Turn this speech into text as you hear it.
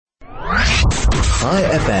High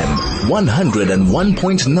FM,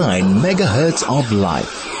 101.9 megahertz of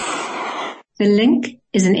life. The Link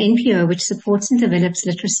is an NPO which supports and develops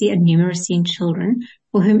literacy and numeracy in children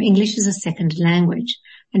for whom English is a second language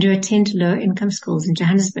and who attend low-income schools in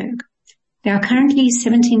Johannesburg. There are currently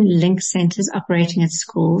 17 Link centers operating at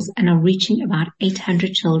schools and are reaching about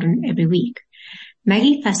 800 children every week.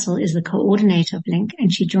 Maggie Fussel is the coordinator of Link,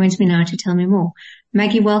 and she joins me now to tell me more.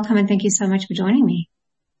 Maggie, welcome, and thank you so much for joining me.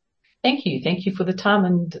 Thank you. Thank you for the time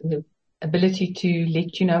and the ability to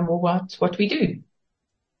let you know more about what we do.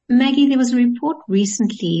 Maggie, there was a report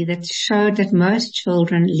recently that showed that most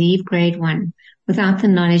children leave grade 1 without the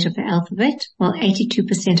knowledge of the alphabet, while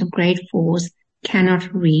 82% of grade 4s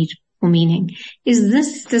cannot read for meaning. Does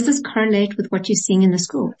this correlate with what you're seeing in the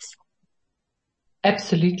schools?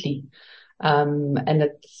 Absolutely. And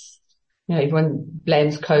it's, everyone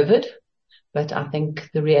blames COVID, but I think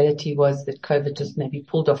the reality was that COVID just maybe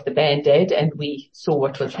pulled off the Band-Aid and we saw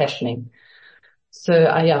what was happening. So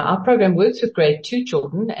our program works with grade 2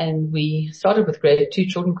 children, and we started with grade 2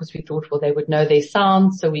 children because we thought, well, they would know their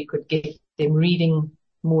sounds so we could get them reading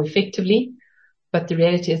more effectively. But the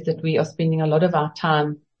reality is that we are spending a lot of our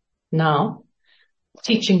time now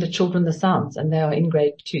teaching the children the sounds, and they are in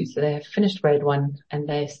grade 2. So they have finished grade 1 and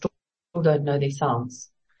they still don't know their sounds.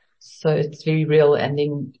 So it's very real. And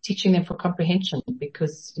then teaching them for comprehension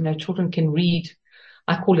because, children can read.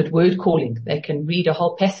 I call it word calling. They can read a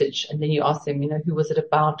whole passage and then you ask them, who was it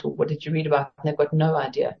about or what did you read about? And they've got no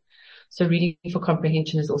idea. So reading for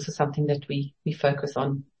comprehension is also something that we focus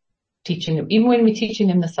on teaching them, even when we're teaching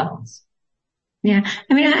them the sounds. Yeah.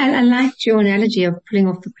 I liked your analogy of pulling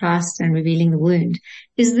off the plaster and revealing the wound.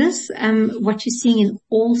 Is this, what you're seeing in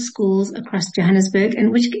all schools across Johannesburg?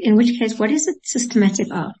 In which case, what is it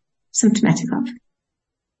symptomatic of?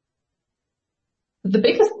 The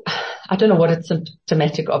biggest, I don't know what it's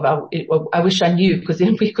symptomatic of. I wish I knew because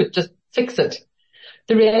then we could just fix it.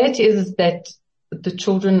 The reality is that the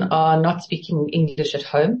children are not speaking English at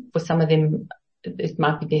home. For some of them, it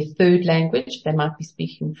might be their third language. They might be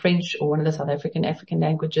speaking French or one of the South African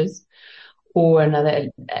languages or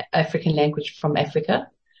another African language from Africa.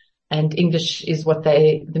 And English is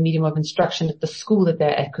the medium of instruction at the school that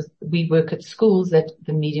they're at, because we work at schools that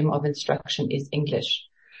the medium of instruction is English.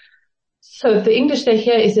 So the English they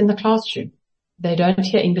hear is in the classroom. They don't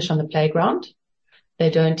hear English on the playground.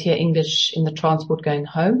 They don't hear English in the transport going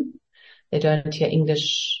home. They don't hear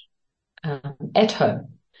English at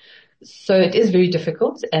home. So it is very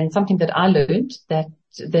difficult, and something that I learned that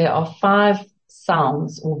there are 5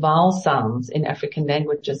 sounds or vowel sounds in African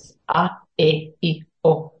languages, a, e, I,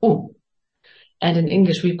 o, u. And in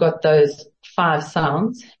English we've got those 5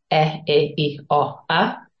 sounds, e, I, o,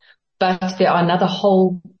 a, but there are another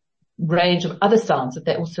whole range of other sounds that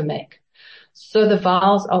they also make. So the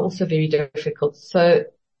vowels are also very difficult. So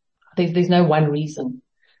there's no one reason.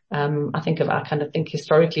 I kind of think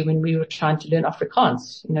historically when we were trying to learn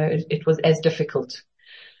Afrikaans, it was as difficult.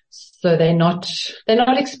 So they're not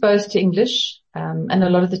exposed to English. And a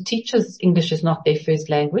lot of the teachers, English is not their first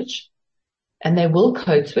language, and they will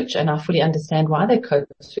code switch. And I fully understand why they code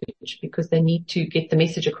switch, because they need to get the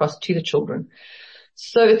message across to the children.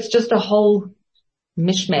 So it's just a whole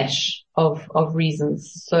mishmash of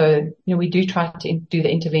reasons. So, we do try to do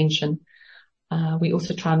the intervention. We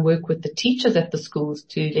also try and work with the teachers at the schools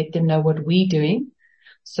to let them know what we're doing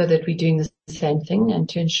so that we're doing the same thing, and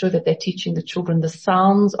to ensure that they're teaching the children the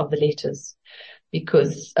sounds of the letters,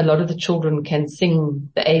 because a lot of the children can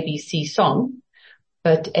sing the ABC song,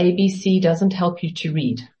 but ABC doesn't help you to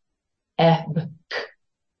read. A, B, K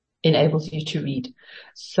enables you to read.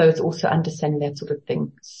 So it's also understanding that sort of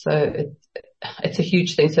thing. So it's a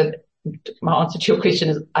huge thing. So my answer to your question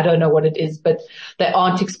is I don't know what it is, but they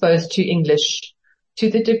aren't exposed to English to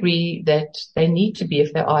the degree that they need to be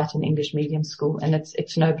if they are at an English medium school. And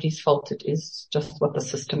it's nobody's fault. It is just what the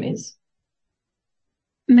system is.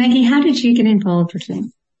 Maggie, how did you get involved with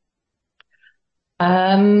them?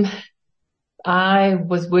 I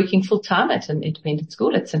was working full time at an independent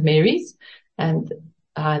school at St. Mary's, and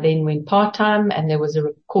I then went part-time, and there was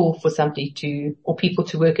a call for people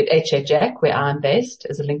to work at Jack, where I'm based,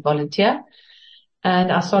 as a Link volunteer.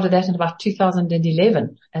 And I started that in about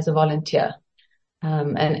 2011 as a volunteer,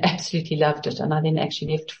 and absolutely loved it. And I then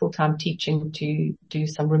actually left full-time teaching to do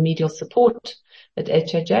some remedial support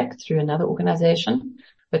at Jack through another organization,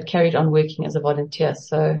 but carried on working as a volunteer.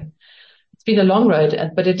 So it's been a long road,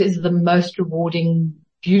 but it is the most rewarding,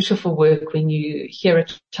 beautiful work when you hear a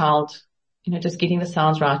child just getting the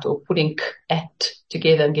sounds right, or putting k, at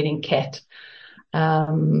together and getting cat.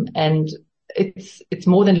 And it's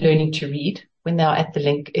more than learning to read. When they are at the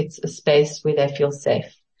Link, it's a space where they feel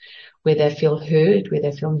safe, where they feel heard, where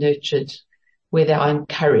they feel nurtured, where they are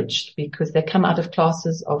encouraged, because they come out of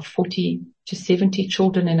classes of 40 to 70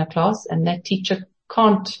 children in a class, and that teacher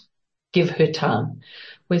can't give her time.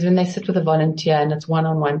 Whereas when they sit with a volunteer and it's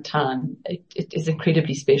one-on-one time, it is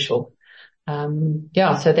incredibly special.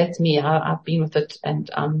 So that's me. I've been with it, and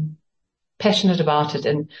I'm passionate about it,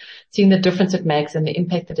 and seeing the difference it makes and the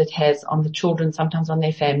impact that it has on the children, sometimes on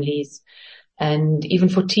their families. And even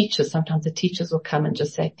for teachers, sometimes the teachers will come and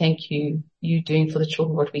just say, thank you, you're doing for the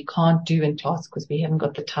children what we can't do in class because we haven't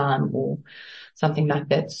got the time, or something like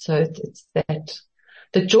that. So it's that,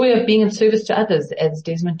 the joy of being in service to others, as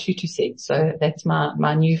Desmond Tutu said. So that's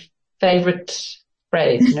my new favorite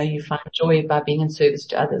phrase. You find joy by being in service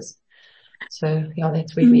to others. So yeah,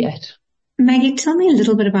 that's where we're at. Maggie, tell me a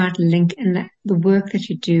little bit about Link and the work that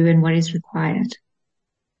you do and what is required.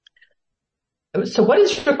 So what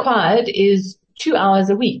is required is 2 hours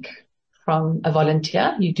a week from a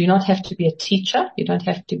volunteer. You do not have to be a teacher. You don't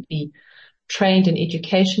have to be trained in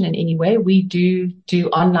education in any way. We do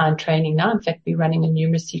online training now. In fact, we're running a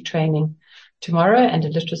numeracy training tomorrow and a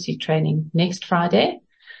literacy training next Friday.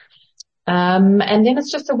 And then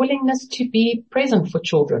it's just a willingness to be present for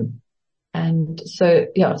children. And so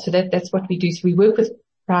that's what we do. So we work with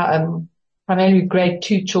primarily grade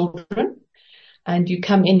 2 children. And you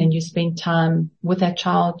come in and you spend time with that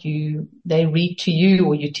child. They read to you,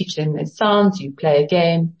 or you teach them their sounds, you play a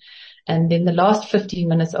game. And then the last 15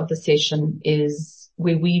 minutes of the session is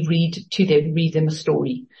where we read them a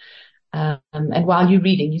story. And while you're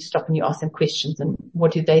reading, you stop and you ask them questions, and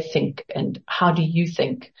what do they think and how do you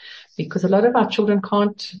think? Because a lot of our children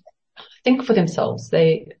can't think for themselves.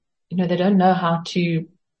 They don't know how to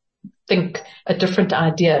think a different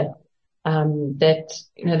idea.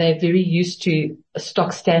 They're very used to a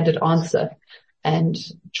stock standard answer, and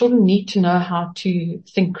children need to know how to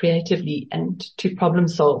think creatively and to problem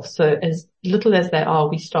solve. So as little as they are,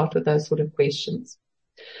 we start with those sort of questions.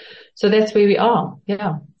 So that's where we are.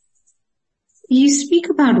 Yeah. You speak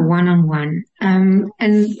about one-on-one, and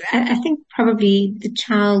I think probably the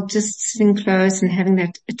child just sitting close and having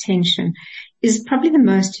that attention is probably the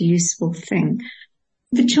most useful thing.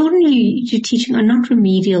 The children you're teaching are not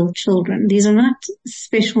remedial children. These are not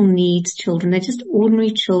special needs children. They're just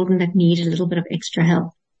ordinary children that need a little bit of extra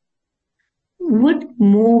help. Are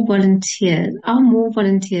more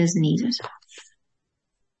volunteers needed?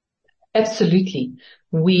 Absolutely.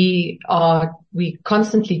 We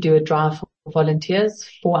constantly do a drive for volunteers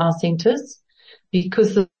for our centers,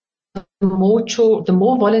 because the more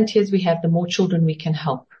volunteers we have, the more children we can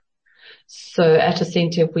help. So at a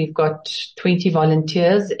center, if we've got 20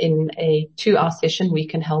 volunteers in a 2-hour session, we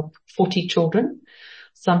can help 40 children.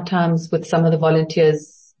 Sometimes with some of the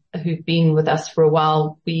volunteers who've been with us for a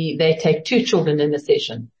while, they take 2 children in a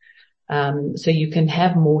session. So you can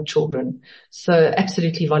have more children. So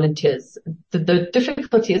absolutely volunteers. The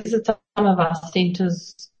difficulty is that some of our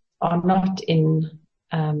centers are not in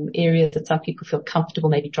areas that some people feel comfortable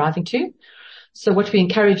maybe driving to. So what we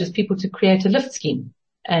encourage is people to create a lift scheme,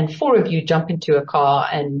 and 4 of you jump into a car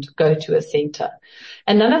and go to a center.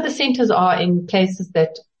 And none of the centers are in places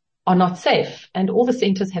that are not safe, and all the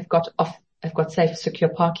centers have got safe,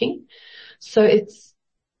 secure parking. So it's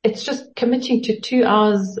just committing to 2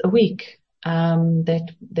 hours a week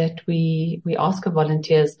that we ask of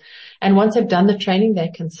volunteers. And once they've done the training, they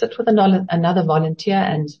can sit with another volunteer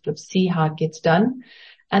and sort of see how it gets done,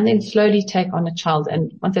 and then slowly take on a child.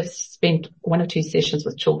 And once they've spent 1 or 2 sessions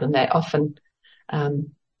with children, they often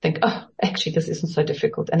think, oh, actually this isn't so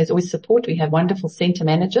difficult. And there's always support. We have wonderful center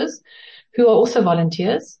managers who are also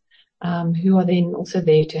volunteers, who are then also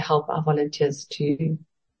there to help our volunteers to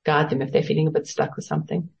guide them if they're feeling a bit stuck with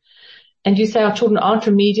something. And you say our children aren't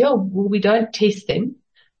remedial. Well, we don't test them.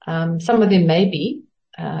 Some of them may be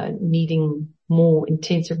needing more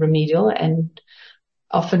intensive remedial, and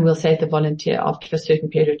often we'll say to the volunteer after a certain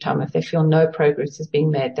period of time, if they feel no progress is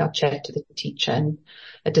being made, they'll chat to the teacher and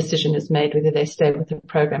a decision is made whether they stay with the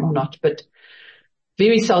program or not. But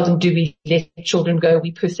very seldom do we let children go.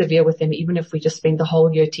 We persevere with them, even if we just spend the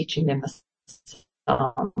whole year teaching them the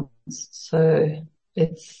sounds. So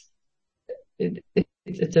it's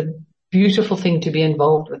a beautiful thing to be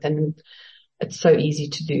involved with, and it's so easy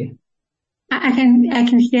to do. I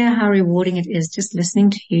can hear how rewarding it is just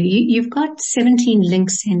listening to you. You've got 17 Link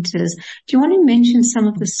centers. Do you want to mention some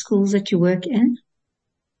of the schools that you work in?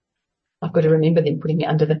 I've got to remember them, putting me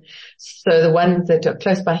under so the ones that are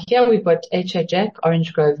close by here, we've got H.A. Jack,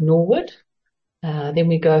 Orange Grove, Norwood. Then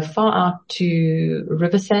we go far out to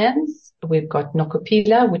River Sands. We've got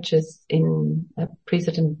Nokopila, which is in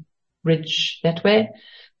President Ridge that way.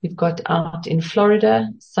 We've got out in Florida,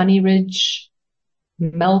 Sunny Ridge,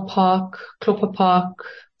 Mel Park, Klopper Park,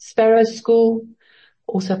 Sparrow School,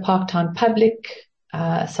 also Parktown Public,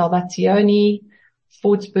 Salvazione,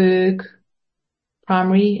 Fordsburg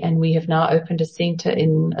Primary, and we have now opened a centre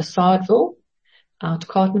in Asadville, out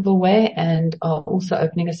Cartonville Way, and are also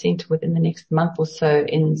opening a centre within the next month or so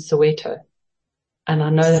in Soweto. And I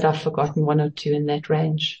know that I've forgotten one or two in that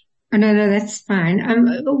range. Oh, no, that's fine.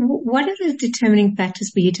 What are the determining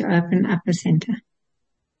factors for you to open up a centre?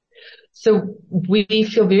 So we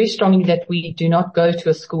feel very strongly that we do not go to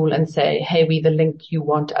a school and say, hey, we're the link, you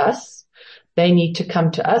want us. They need to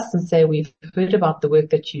come to us and say, we've heard about the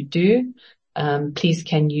work that you do. Please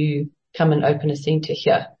can you come and open a centre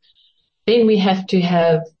here? Then we have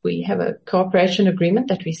a cooperation agreement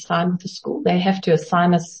that we sign with the school. They have to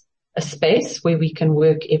assign us a space where we can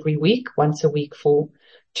work every week, once a week for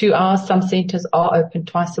 2 hours. Some centres are open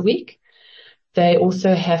twice a week. They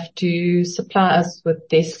also have to supply us with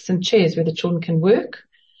desks and chairs where the children can work,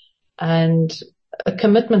 and a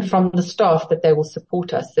commitment from the staff that they will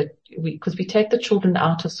support us, because we take the children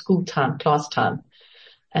out of school time, class time.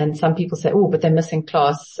 And some people say, oh, but they're missing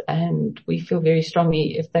class. And we feel very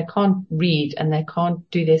strongly if they can't read and they can't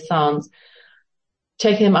do their sounds,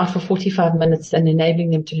 taking them out for 45 minutes and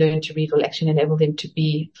enabling them to learn to read will actually enable them to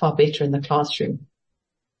be far better in the classroom.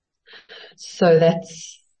 So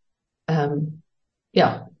that's,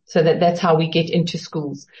 that's how we get into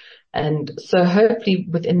schools. And so hopefully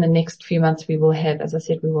within the next few months we will have, as I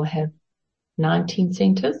said, 19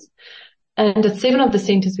 centres. And at 7 of the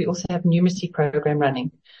centres we also have a numeracy program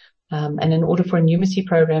running. And in order for a numeracy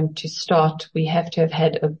program to start, we have to have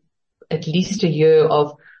had at least a year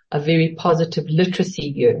of a very positive literacy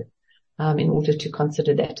year, in order to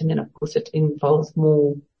consider that. And then of course it involves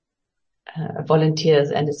more,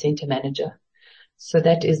 volunteers and a centre manager. So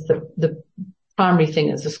that is the primary thing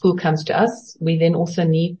is the school comes to us. We then also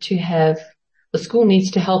the school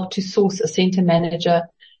needs to help to source a centre manager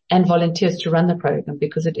and volunteers to run the program,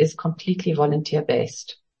 because it is completely volunteer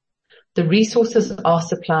based. The resources are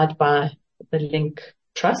supplied by the Link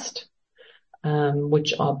Trust,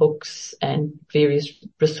 which are books and various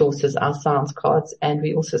resources, our science cards, and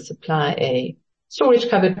we also supply a storage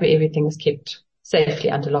cupboard where everything is kept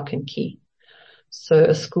safely under lock and key. So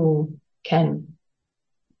a school can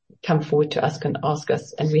come forward to us, can ask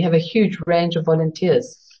us, and we have a huge range of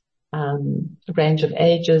volunteers, a range of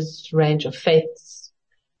ages, range of faiths.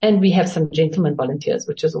 And we have some gentlemen volunteers,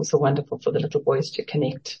 which is also wonderful for the little boys to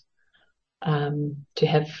connect, to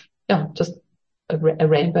have, just a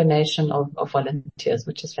rainbow nation of volunteers,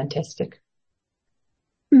 which is fantastic.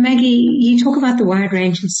 Maggie, you talk about the wide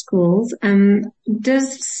range of schools. And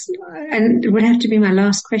it would have to be my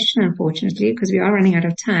last question, unfortunately, because we are running out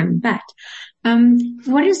of time, but,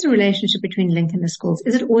 what is the relationship between Link and the schools?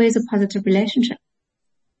 Is it always a positive relationship?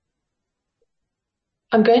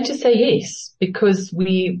 I'm going to say yes, because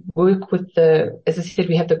we work with as I said,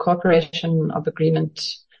 we have the cooperation of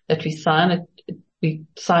agreement that we sign. We're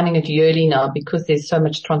signing it yearly now because there's so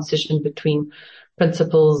much transition between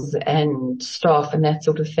principals and staff and that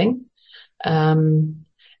sort of thing.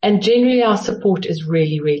 And generally our support is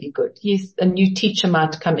really, really good. Yes, a new teacher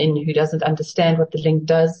might come in who doesn't understand what the Link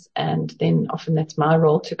does, and then often that's my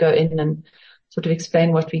role to go in and sort of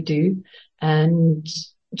explain what we do and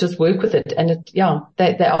just work with it. And they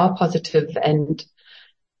are positive, and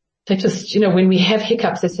they just, when we have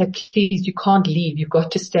hiccups, they say, please, you can't leave. You've got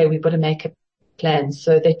to stay. We've got to make a plan.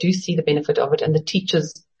 So they do see the benefit of it. And the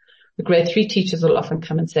teachers, the grade 3 teachers will often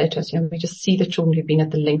come and say to us, we just see the children who've been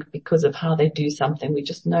at the Link because of how they do something. We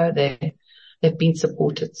just know they've been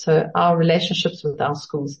supported. So our relationships with our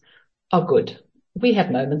schools are good. We have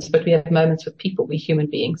moments, but we have moments with people. We're human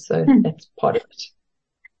beings. So that's part of it.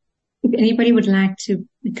 If anybody would like to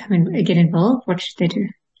come and get involved, what should they do?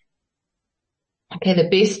 Okay, the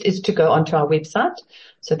best is to go onto our website.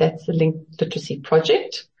 So that's the Link Literacy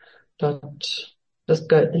Project. Just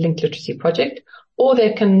go the Link Literacy Project, or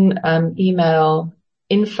they can email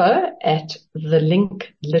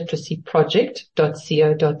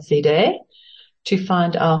info@thelinkLiteracyProject.co.za to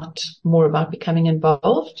find out more about becoming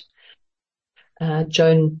involved.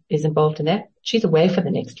 Joan is involved in that. She's away for the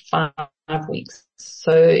next 5 weeks.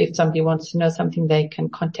 So if somebody wants to know something, they can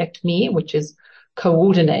contact me, which is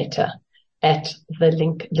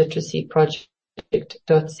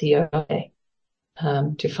coordinator@thelinkLiteracyProject.co.za,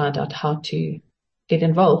 to find out how to get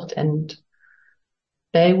involved, and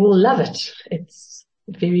they will love it. It's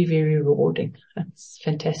very, very rewarding. It's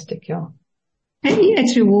fantastic. Yeah.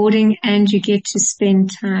 It's rewarding, and you get to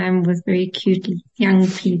spend time with very cute young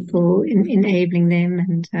people, enabling them.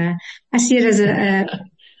 And I see it as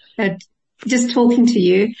just talking to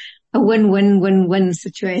you, a win-win-win-win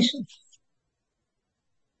situation.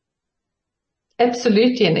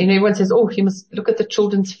 Absolutely. And everyone says, oh, you must look at the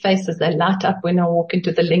children's faces. They light up when I walk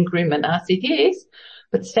into the link room. And I said, yes,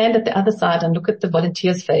 but stand at the other side and look at the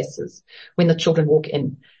volunteers' faces when the children walk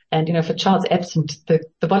in. And, if a child's absent,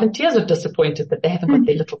 the volunteers are disappointed that they haven't got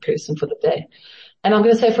their little person for the day. And I'm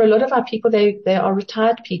going to say for a lot of our people, they are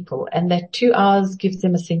retired people, and that 2 hours gives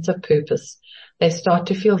them a sense of purpose. They start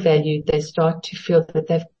to feel valued. They start to feel that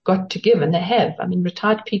they've got to give, and they have. I mean,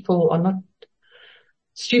 retired people are not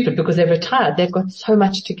stupid because they're retired. They've got so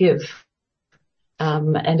much to give.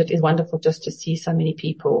 And it is wonderful just to see so many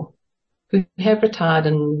people who have retired,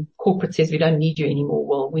 and corporate says we don't need you anymore.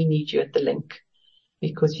 Well, we need you at the link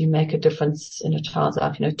because you make a difference in a child's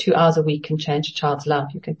life. 2 hours a week can change a child's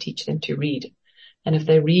life. You can teach them to read. And if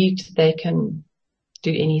they read, they can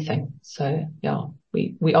do anything. So yeah,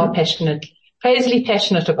 we are crazily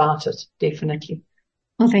passionate about it. Definitely.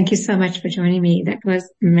 Well, thank you so much for joining me. That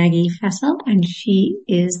was Maggie Fussel, and she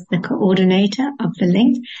is the coordinator of the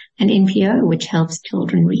Link, an NPO which helps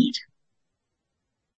children read.